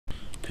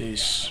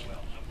Peace.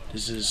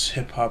 This is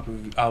hip hop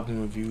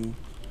album review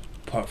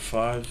part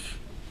 5.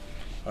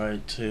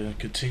 Alright, to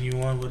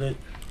continue on with it,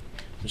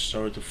 let's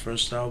start with the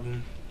first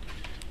album.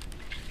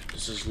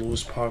 This is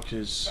Lewis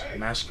Parker's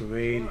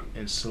Masquerade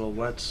and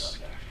Silhouettes.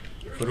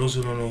 For those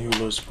who don't know who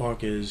Lewis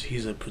Parker is,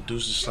 he's a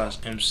producer slash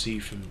MC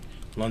from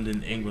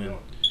London, England.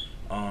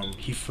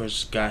 He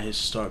first got his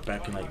start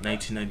back in like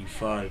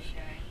 1995.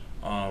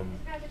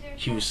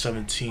 He was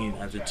 17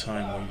 at the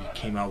time when he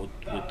came out with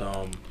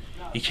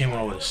he came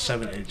out with a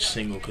 7-inch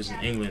single, because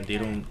in England they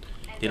don't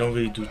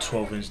really do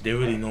 12-inch. They're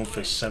really known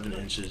for 7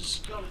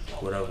 inches,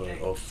 whatever,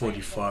 or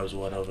 45s or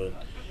whatever.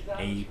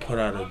 And he put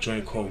out a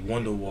joint called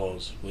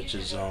Wonderwalls, which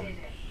is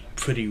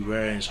pretty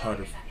rare and it's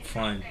hard to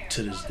find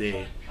to this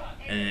day.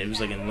 And it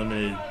was like in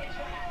limited.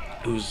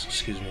 It was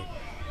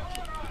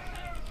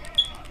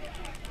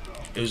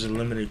It was a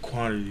limited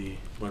quantity,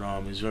 but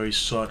it's very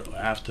sought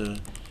after.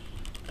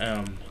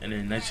 And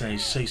in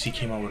 1996, he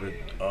came out with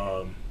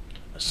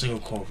a single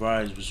called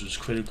Rise, which was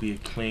critically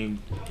acclaimed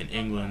in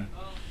England.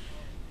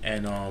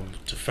 And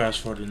to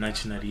fast forward to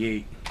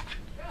 1998,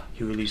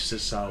 he released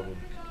this album,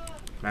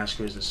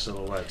 Masquerades and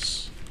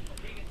Silhouettes.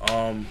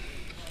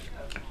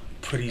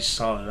 Pretty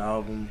solid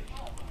album.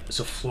 It's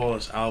a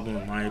flawless album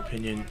in my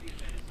opinion.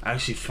 I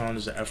actually found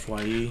this at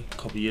FYE a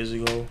couple years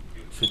ago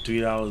for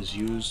 $3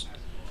 used.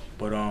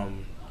 But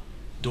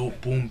dope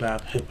boom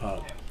bap hip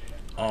hop.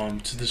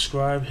 To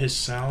describe his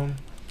sound,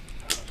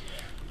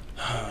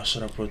 how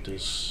should I put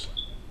this?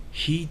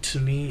 He, to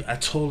me, I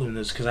told him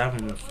this because I have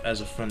him as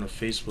a friend on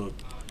Facebook.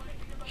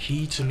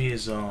 He, to me,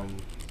 is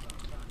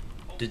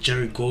the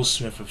Jerry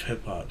Goldsmith of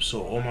hip hop.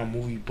 So all my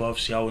movie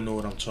buffs, y'all will know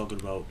what I'm talking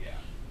about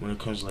when it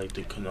comes to like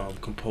the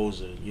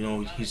composer. You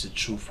know, he's the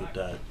truth with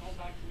that.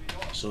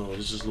 So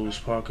this is Lewis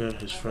Parker,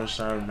 his first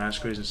album,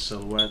 Masquerades and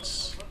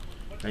Silhouettes,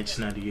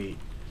 1998.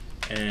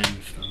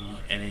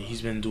 And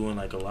he's been doing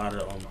like a lot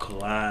of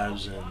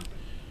collabs and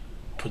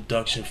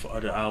production for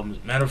other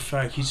albums. Matter of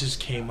fact, he just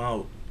came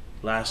out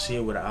last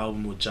year with an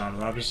album with John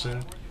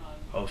Robinson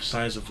of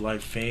Science of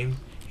Life fame.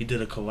 He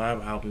did a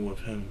collab album with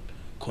him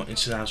called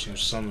International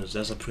Summers.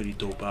 That's a pretty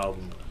dope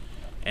album.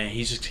 And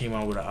he just came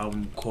out with an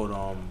album called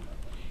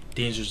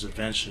Dangerous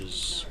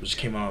Adventures, which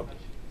came out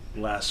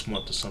last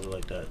month or something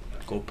like that.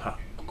 Go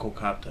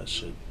cop that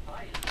shit.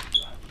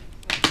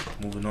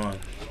 Moving on.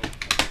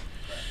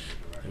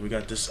 And we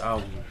got this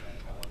album,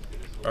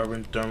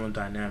 Urban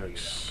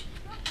Thermodynamics.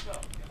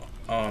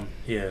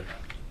 Yeah,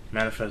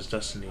 Manifest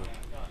Destiny.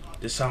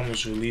 This album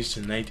was released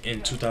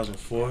in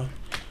 2004,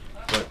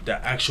 but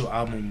the actual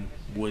album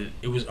was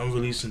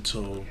unreleased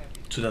until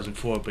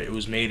 2004, but it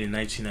was made in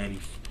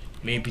 1990,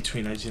 made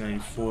between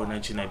 1994 and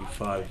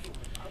 1995.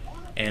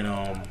 And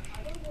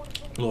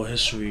little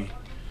history.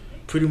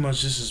 Pretty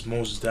much this is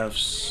Mos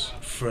Def's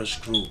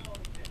first group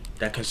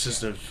that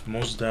consists of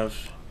Mos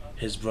Def,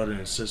 his brother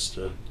and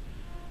sister.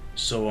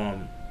 So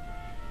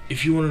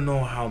if you want to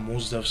know how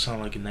Mos Def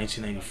sound like in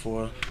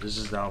 1994, this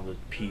is the album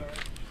peep.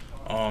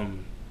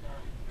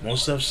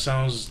 Mos Def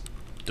sounds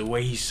the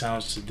way he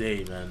sounds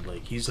today, man.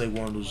 Like, he's like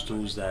one of those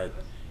dudes that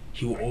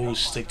he will always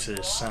stick to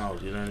his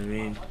sound, you know what I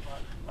mean?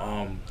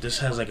 This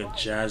has like a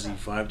jazzy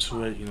vibe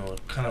to it, you know,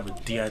 kind of a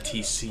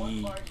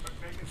DITC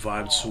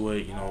vibe to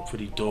it, you know,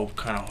 pretty dope,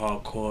 kind of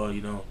hardcore,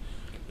 you know.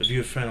 If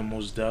you're a fan of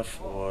Mos Def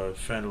or a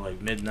fan of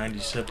like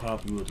mid-90s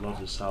hip-hop, you would love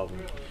this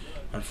album.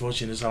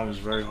 Unfortunately, this album is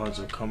very hard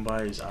to come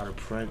by. It's out of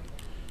print.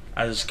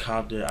 I just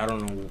copped it. I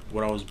don't know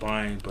what I was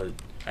buying, but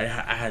I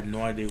had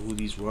no idea who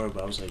these were,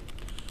 but I was like,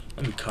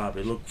 let me cop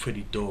it. It looked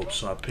pretty dope,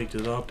 so I picked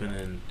it up, and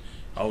then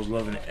I was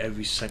loving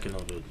every second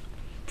of it.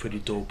 Pretty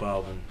dope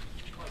album.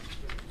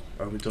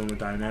 Urban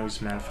Thermodynamics,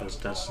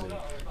 Manifest Destiny.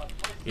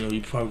 You know,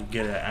 you probably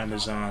get it at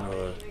Amazon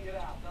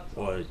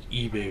or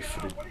eBay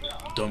for the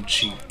dumb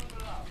cheap.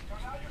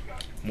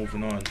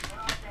 Moving on.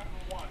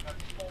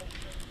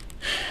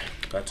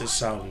 Got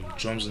this album,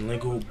 Drumz and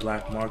Llingo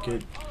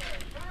Blakmarket.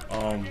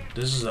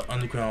 This is an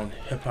underground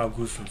hip hop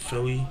group from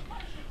Philly.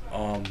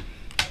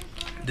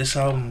 This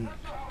album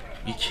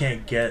you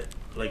can't get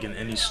like in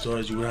any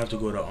stores. You would have to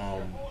go to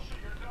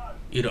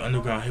either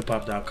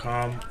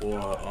undergroundhiphop.com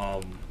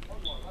or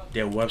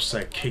their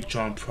website,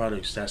 Kickdrum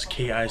Products. That's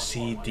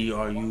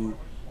KICDRUM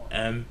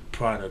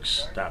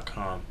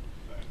products.com,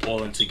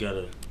 all in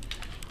together.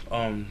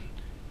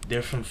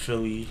 They're from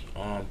Philly.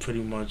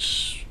 Pretty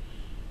much,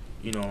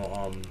 you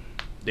know,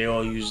 they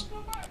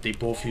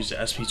both use the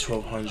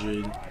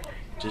SP1200.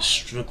 Just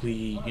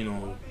strictly, you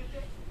know,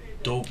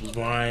 dope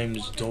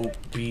rhymes, dope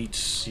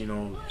beats, you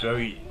know,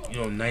 very, you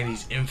know,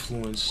 90s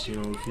influence. You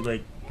know, if you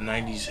like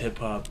 90s hip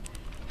hop,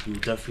 you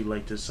would definitely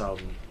like this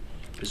album.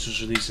 This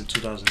was released in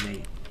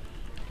 2008.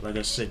 Like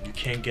I said, you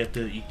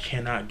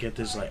cannot get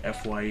this like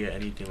FYE or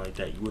anything like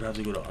that. You would have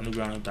to go to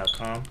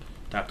underground.com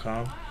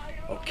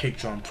or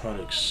Kickdrum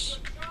Products,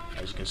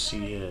 as you can see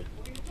here,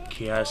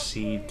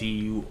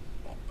 KICDRUM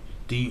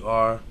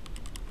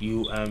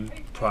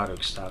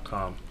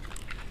products.com.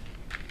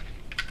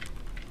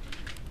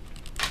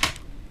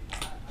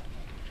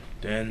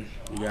 Then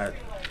we got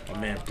my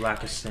man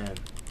Blacastan.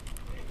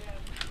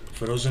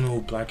 For those who know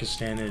who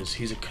Blacastan is,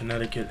 he's a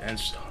Connecticut and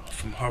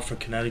from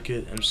Hartford,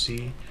 Connecticut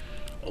MC.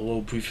 A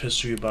little brief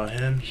history about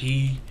him.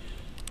 He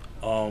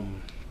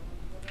um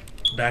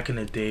back in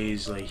the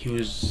days, like he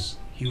was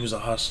a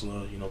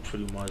hustler,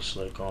 pretty much.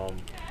 Like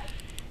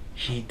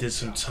he did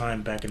some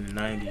time back in the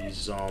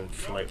 '90s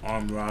for like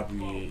armed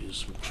robbery,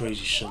 some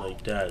crazy shit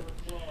like that.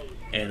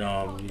 And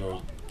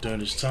during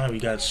this time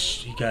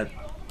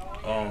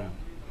um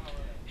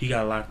he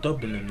got locked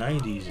up in the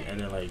 '90s,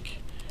 and then like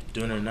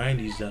during the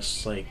 '90s,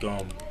 that's like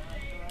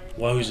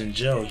while he was in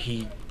jail,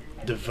 he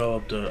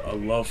developed a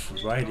love for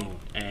writing,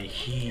 and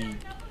he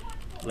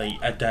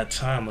like at that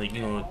time, like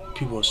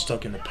people are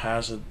stuck in the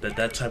past,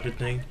 that type of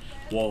thing.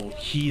 Well,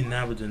 he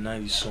enamored the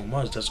 '90s so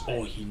much, that's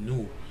all he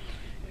knew.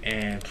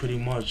 And pretty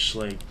much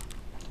like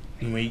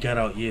when he got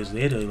out years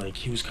later, like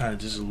he was kind of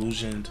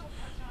disillusioned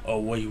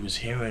of what he was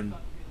hearing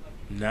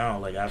now,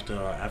 like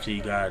after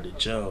he got out of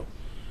jail.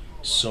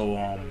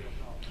 So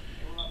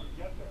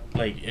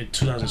like in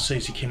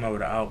 2006, he came out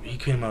with a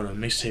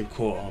mixtape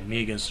called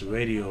Me Against the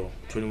Radio,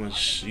 pretty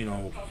much,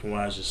 from what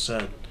I just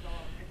said.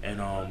 And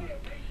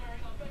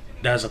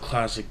that's a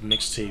classic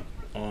mixtape.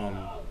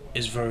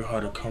 It's very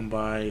hard to come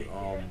by.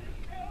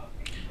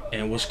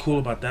 And what's cool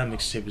about that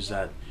mixtape is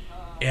that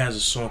it has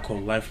a song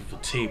called Life of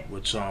a Tape,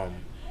 which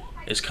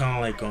it's kind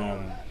of like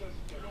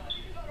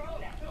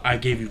I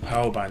Gave You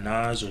Power by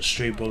Nas or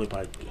Straight Bullet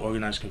by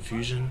Organized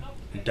Confusion.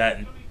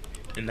 That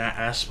in that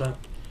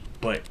aspect,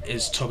 but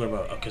it's talking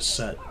about a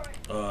cassette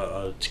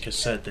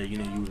that you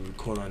would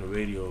record on the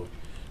radio.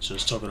 So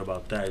it's talking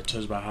about that. It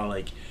talks about how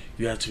like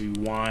you have to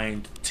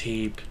rewind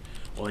tape,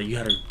 or like, you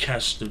had to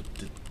catch the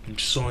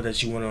song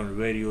that you wanted on the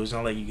radio. It's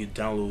not like you could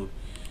download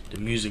the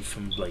music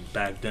from like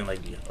back then,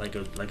 like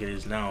it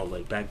is now.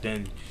 Like back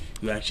then,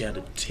 you actually had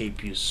to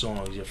tape your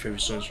songs, your favorite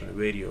songs from the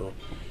radio,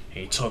 and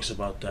he talks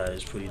about that.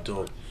 It's pretty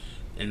dope.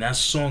 And that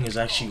song is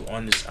actually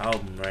on this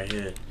album right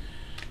here.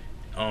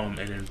 And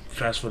then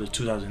fast forward to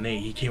 2008,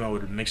 he came out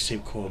with a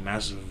mixtape called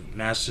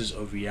Masters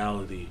of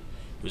Reality,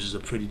 which is a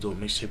pretty dope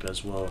mixtape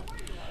as well.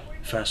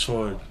 Fast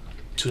forward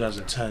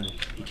 2010,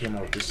 he came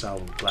out with this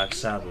album, Blac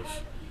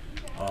Sabbath.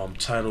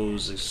 Title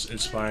is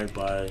inspired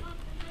by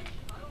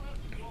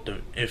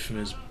the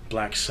infamous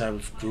Blac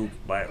Sabbath group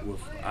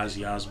with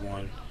Ozzy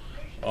Osbourne.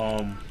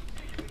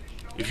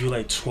 If you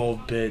like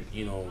 12-bit,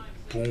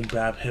 boom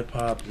bap hip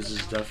hop, this is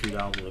definitely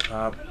the album to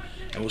cop.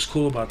 And what's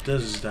cool about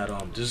this is that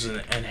this is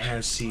an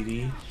enhanced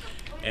CD,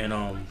 and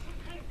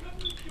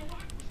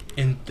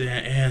in the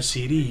enhanced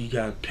CD you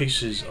got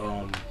pictures,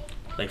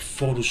 like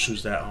photo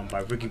shoots that by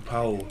Ricky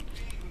Powell,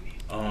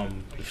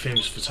 the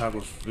famous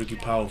photographer Ricky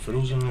Powell. For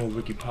those who don't know who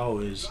Ricky Powell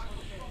is,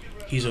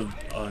 he's a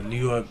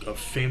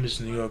famous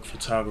New York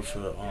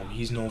photographer.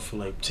 He's known for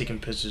like taking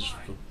pictures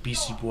for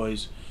Beastie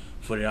Boys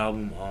for the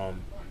album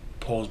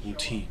Paul's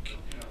Boutique.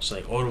 So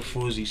like all the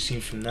photos you've seen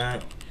from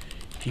that,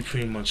 he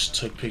pretty much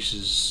took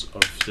pictures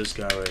of this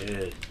guy right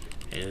here,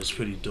 and it's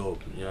pretty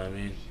dope. You know what I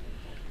mean?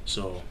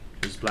 So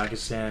it's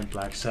Blacastan,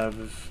 Blac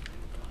Sabbath.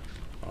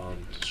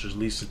 It's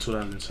released in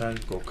 2010.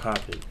 Go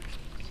cop it.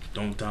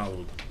 Don't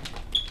download.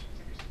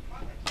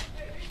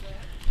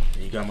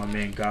 And you got my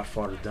man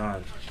Godfather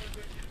Don.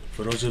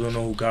 For those who don't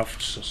know who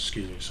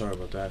sorry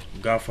about that.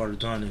 Godfather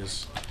Don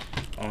is,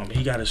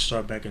 he got his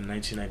start back in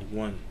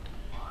 1991.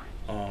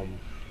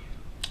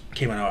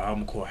 Came out an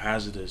album called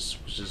Hazardous,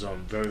 which is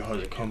very hard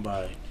to come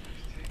by.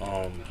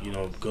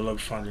 Good luck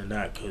finding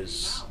that,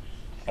 because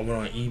I went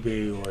on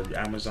eBay or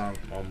Amazon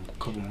a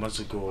couple months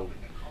ago,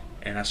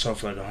 and I saw it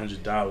for like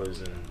 $100,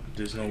 and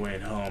there's no way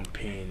in hell I'm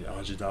paying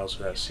 $100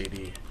 for that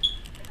CD.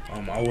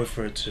 I'll wait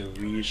for it to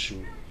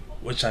reissue,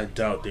 which I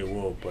doubt they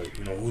will, but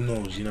who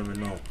knows? You never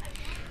know.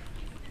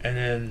 And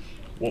then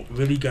what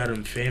really got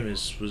him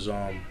famous was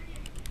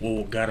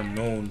what got him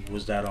known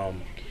was that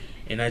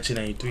in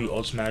 1993,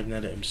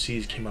 Ultramagnetic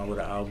MCs came out with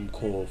an album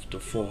called The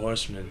Four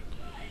Horsemen,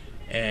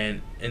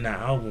 and in that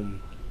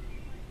album,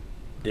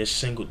 the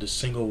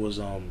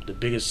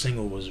biggest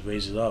single was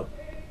Raise It Up,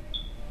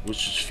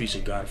 which was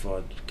featured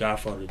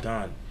Godfather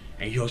Don,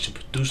 and he also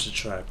produced the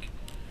track,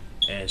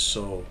 and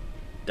so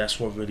that's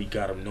what really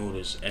got him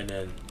noticed.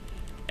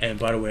 And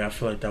by the way, I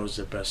feel like that was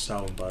their best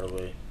album, by the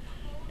way.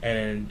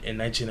 And in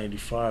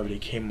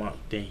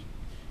 1995,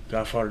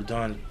 Godfather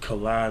Don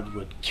collabed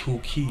with Kool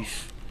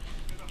Keith.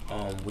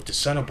 With the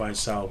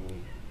Cenobites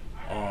album,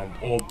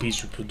 all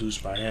beats were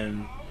produced by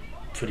him,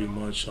 pretty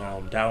much.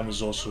 That album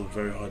is also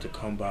very hard to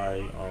come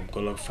by.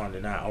 Good luck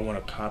finding that. I want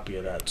a copy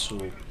of that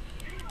too.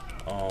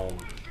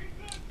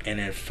 And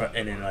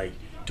then like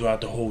throughout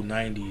the whole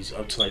 '90s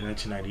up to like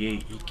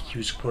 1998, he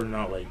was putting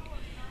out like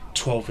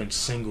 12-inch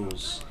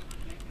singles.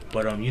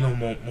 But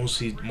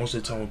most of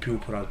the time when people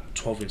put out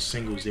 12-inch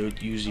singles, they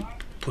would usually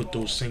put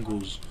those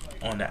singles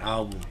on the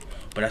album.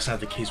 But that's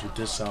not the case with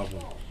this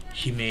album.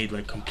 He made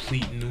like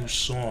complete new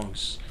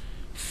songs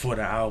for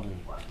the album,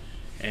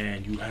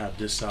 and you have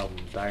this album,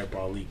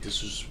 Diabolique.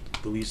 This was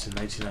released in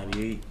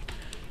 1998.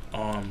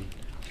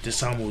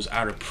 This album was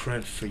out of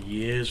print for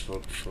years, for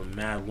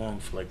mad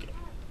long, for like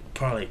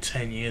probably like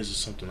 10 years or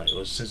something, like,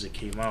 or since it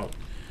came out.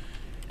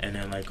 and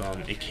then like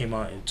it came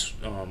out in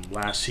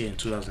last year in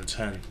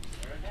 2010.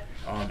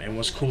 And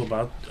what's cool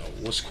about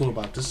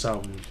this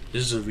album?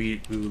 This is a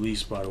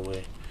re-release, by the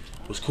way.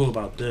 What's cool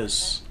about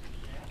this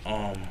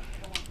um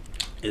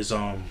is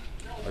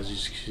as you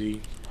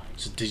see,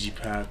 it's a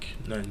digipack,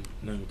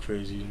 nothing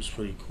crazy. It's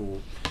pretty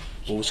cool.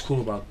 But what's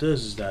cool about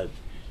this is that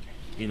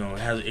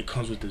it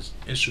comes with this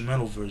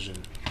instrumental version.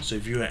 So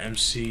if you're an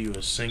MC or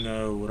a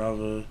singer or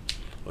whatever,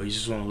 or you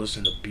just want to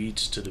listen to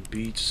the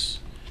beats,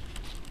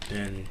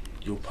 then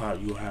you'll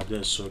have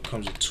this. So it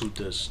comes with two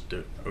discs: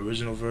 the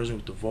original version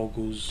with the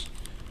vocals,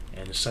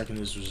 and the second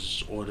disc was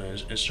just all the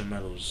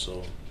instrumentals.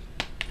 So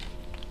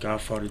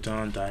Godfather,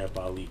 Don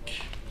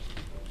Diabolique.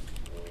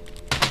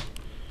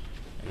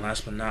 And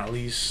last but not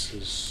least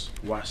is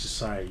Watch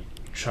Society.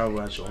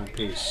 Travel at your own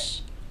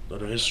pace.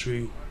 Little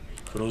history.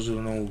 For those who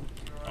don't know,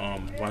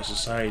 Watch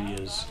Society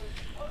is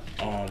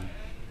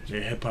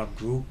their hip hop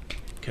group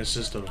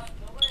consists of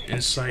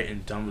Insight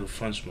and Down with the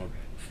Fudge Mug,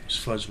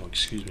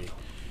 excuse me.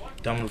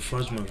 Down with the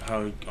Fudge Mug,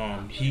 how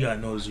he got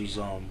noticed was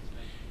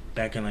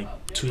back in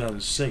like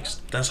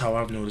 2006. That's how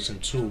I've noticed him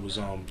too. Was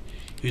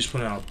he was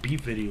putting out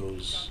beat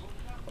videos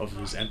of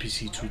his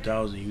MPC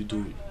 2000. He would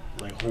do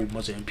like a whole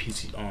bunch of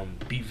MPC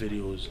beat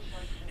videos,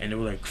 and they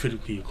were like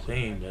critically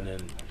acclaimed. And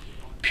then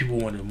people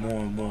wanted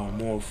more and more and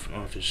more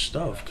of his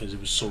stuff because it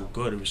was so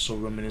good. It was so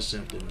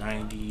reminiscent of the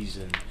 '90s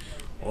and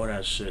all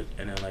that shit.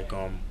 And then like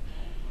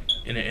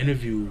in an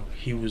interview,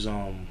 he was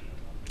Don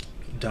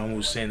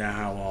was saying that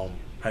how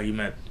he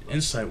met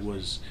Insight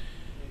was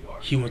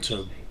he went to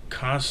an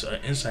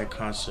Insight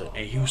concert,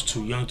 and he was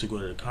too young to go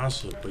to the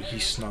concert, but he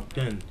snuck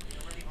in,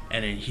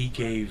 and then he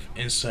gave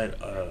Insight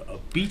a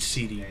beat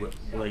CD with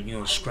like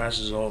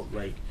scratches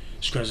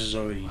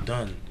already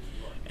done,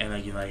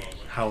 and like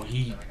how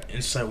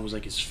Insight was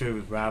like his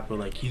favorite rapper,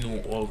 like he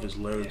knew all of his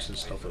lyrics and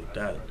stuff like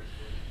that.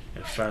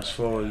 And fast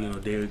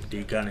forward,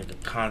 they got into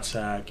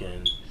contact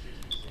and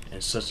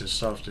such and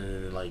stuff,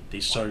 and like they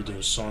started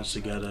doing songs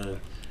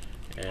together,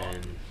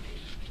 and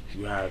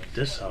you have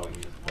this album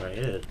right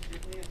here.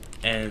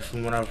 And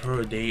from what I've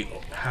heard, they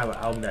have an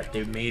album that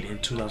they made in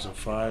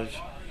 2005,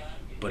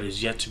 but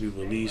it's yet to be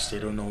released. They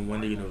don't know when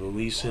they're gonna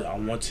release it. I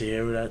want to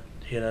hear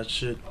that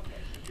shit.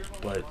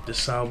 But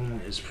this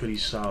album is pretty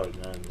solid,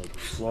 man. Like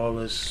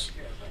flawless,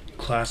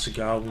 classic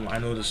album. I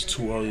know this is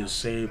too early to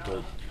say,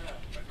 but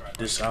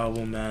this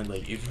album, man.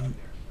 Like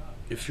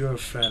if you're a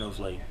fan of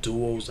like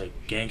duos like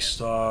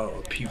Gangstar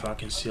or Pete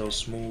Rock and CL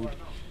Smooth,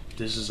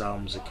 this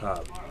album's a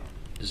cop.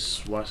 This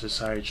is Watch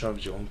Society, Travel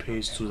at Your Own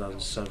Pace,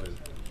 2007.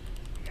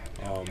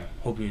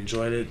 Hope you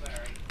enjoyed it.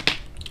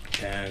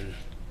 And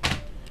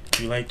if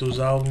you like those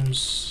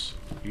albums,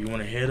 if you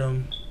want to hear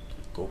them,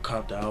 go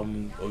cop the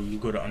album, or you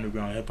go to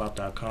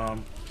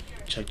undergroundhiphop.com,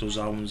 check those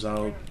albums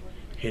out,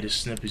 hear the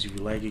snippets. If you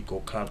like it, go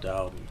cop the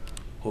album.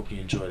 Hope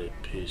you enjoyed it.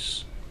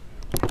 Peace.